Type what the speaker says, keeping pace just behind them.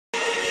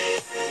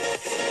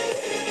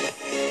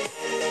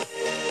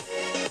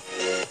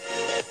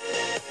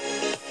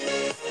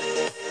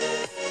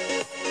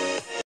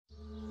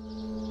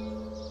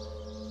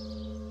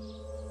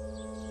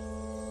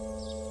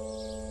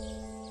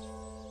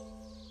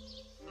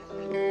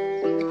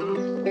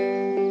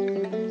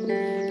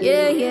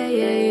Yeah, yeah,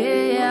 yeah,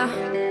 yeah, yeah.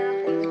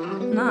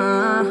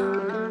 Nah.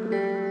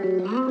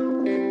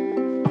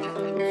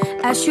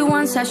 Asked you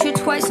once, asked you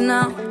twice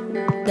now.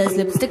 There's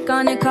lipstick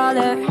on your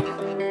collar.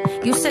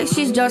 You say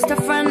she's just a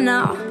friend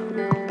now.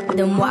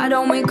 Then why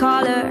don't we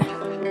call her?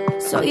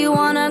 So you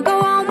wanna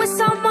go on with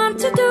someone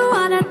to do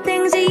all the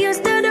things you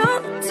used to do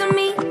to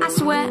me? I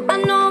swear I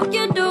know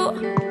you do.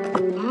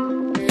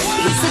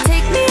 You used to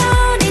take me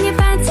out in your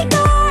fancy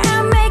car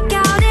and make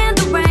out in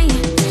the rain.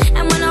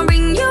 And when I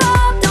ring you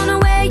up, don't know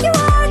where you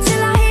are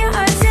till I hear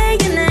her say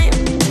your name.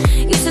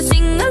 Used to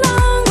sing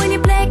along when you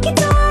play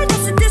guitar,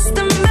 that's a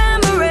distant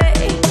memory.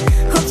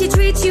 Hope she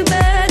treats you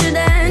better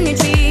than you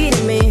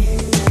treated me.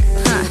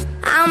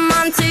 I'm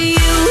onto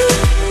you,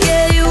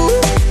 yeah you.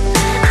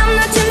 I'm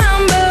not your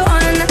number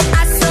one.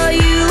 I saw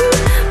you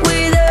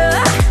with her,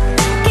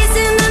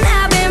 kissing and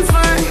having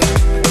fun.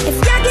 If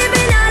you're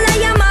giving all of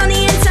your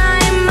money and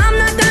time, I'm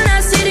not gonna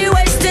sit here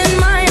wasting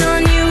mine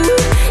on you,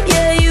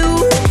 yeah you.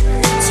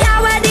 Ciao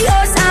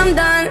adios, I'm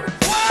done.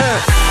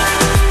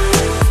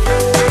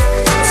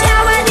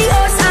 Ciao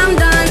adios, I'm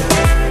done.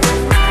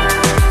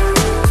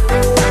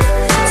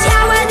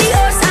 Ciao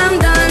adios, I'm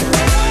done.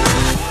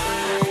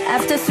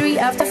 After 3,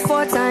 after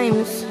 4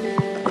 times,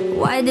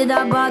 why did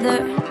I bother?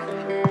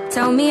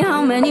 Tell me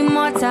how many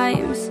more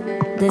times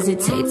does it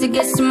take to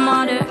get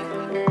smarter?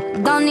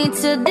 Don't need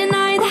to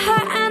deny the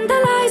hurt and the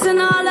lies and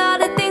all of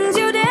the things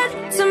you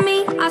did to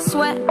me. I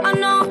swear I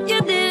know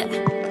you did.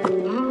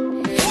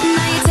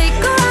 Now you take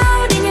her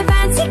out in your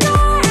fancy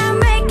car and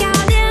make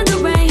out in the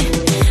rain.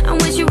 And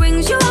when she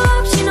rings you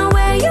up, she know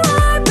where you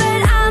are,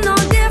 but I know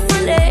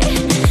differently.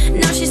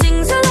 Now she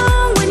sings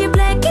along when you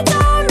play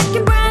guitar,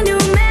 making brand new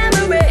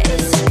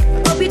memories.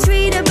 Hope you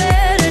treat her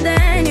better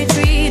than you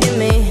treated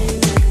me.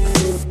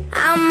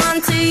 I'm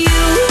onto you,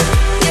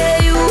 yeah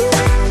you.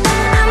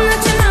 I'm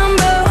not your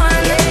number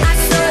one. I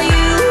saw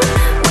you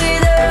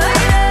with her,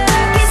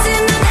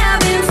 kissing and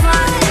having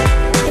fun.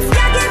 If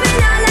you're giving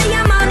all of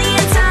your money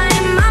and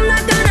time, I'm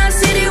not gonna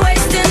sit here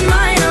wasting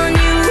mine on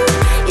you,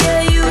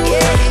 yeah you.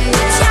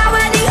 Ciao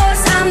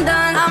adios, I'm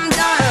done. I'm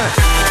done.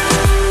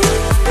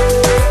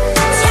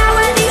 Ciao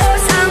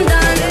adios, I'm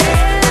done.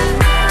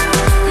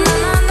 No,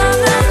 no, no,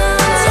 no, no.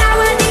 Ciao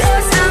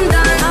adios, I'm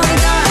done. I'm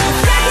done. If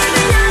you're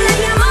giving all of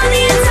your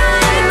money and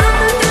time, I'm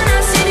not gonna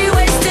sit here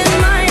wasting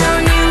mine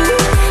on you,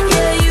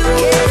 yeah you.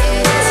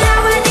 Ciao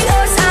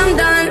adios, I'm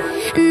done.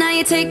 And now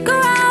you take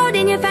her out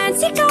in your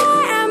fancy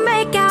car and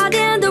make out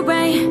in the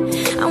rain.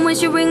 And when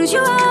she rings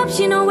you up,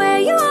 she know where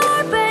you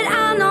are, but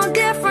I know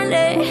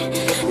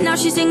differently. Now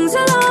she sings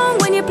along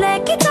when you play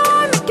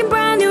guitar, making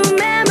brand new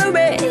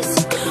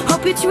memories.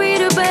 Hope you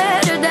treat her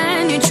better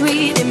than you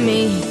treated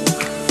me.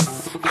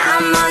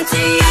 I'm onto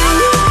you,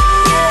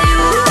 yeah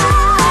you.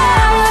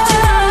 I'm not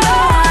your number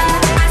one.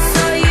 I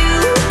saw you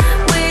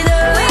with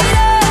her,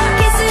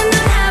 kissing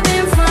and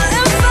having fun.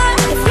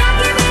 If you're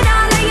giving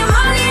all of your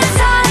money and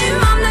time,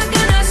 I'm not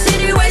gonna sit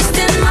here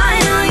wasting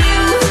mine on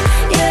you,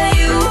 yeah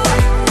you.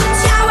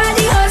 Ciao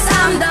adios,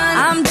 I'm done.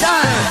 I'm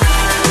done.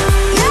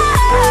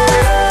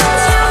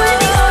 Ciao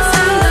adios,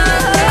 I'm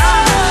done.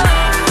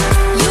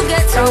 You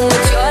get on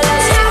with your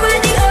life. Ciao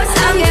adios,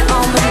 I get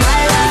on with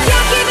my life.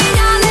 You're giving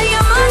all of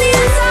your money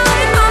and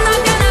time, I'm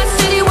not gonna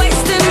sit here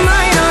wasting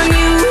mine on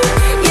you,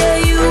 yeah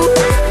you.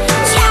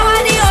 Ciao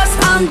adios,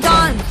 I'm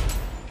done.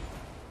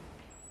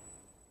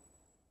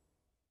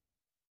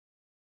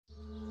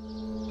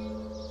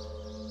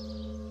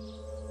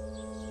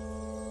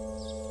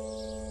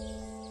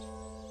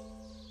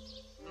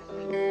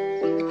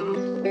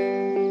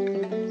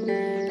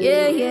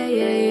 Yeah, yeah,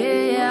 yeah,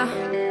 yeah, yeah.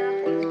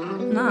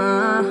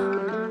 Nah.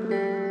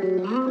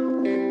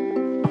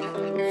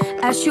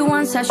 Asked you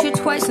once, asked you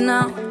twice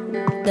now.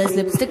 There's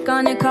lipstick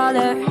on your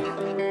collar.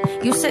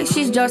 You say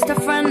she's just a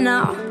friend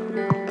now.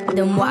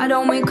 Then why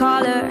don't we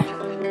call her?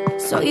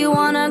 So you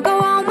wanna go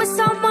on with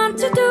someone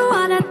to do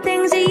all the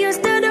things you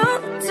used to do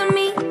to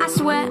me? I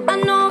swear I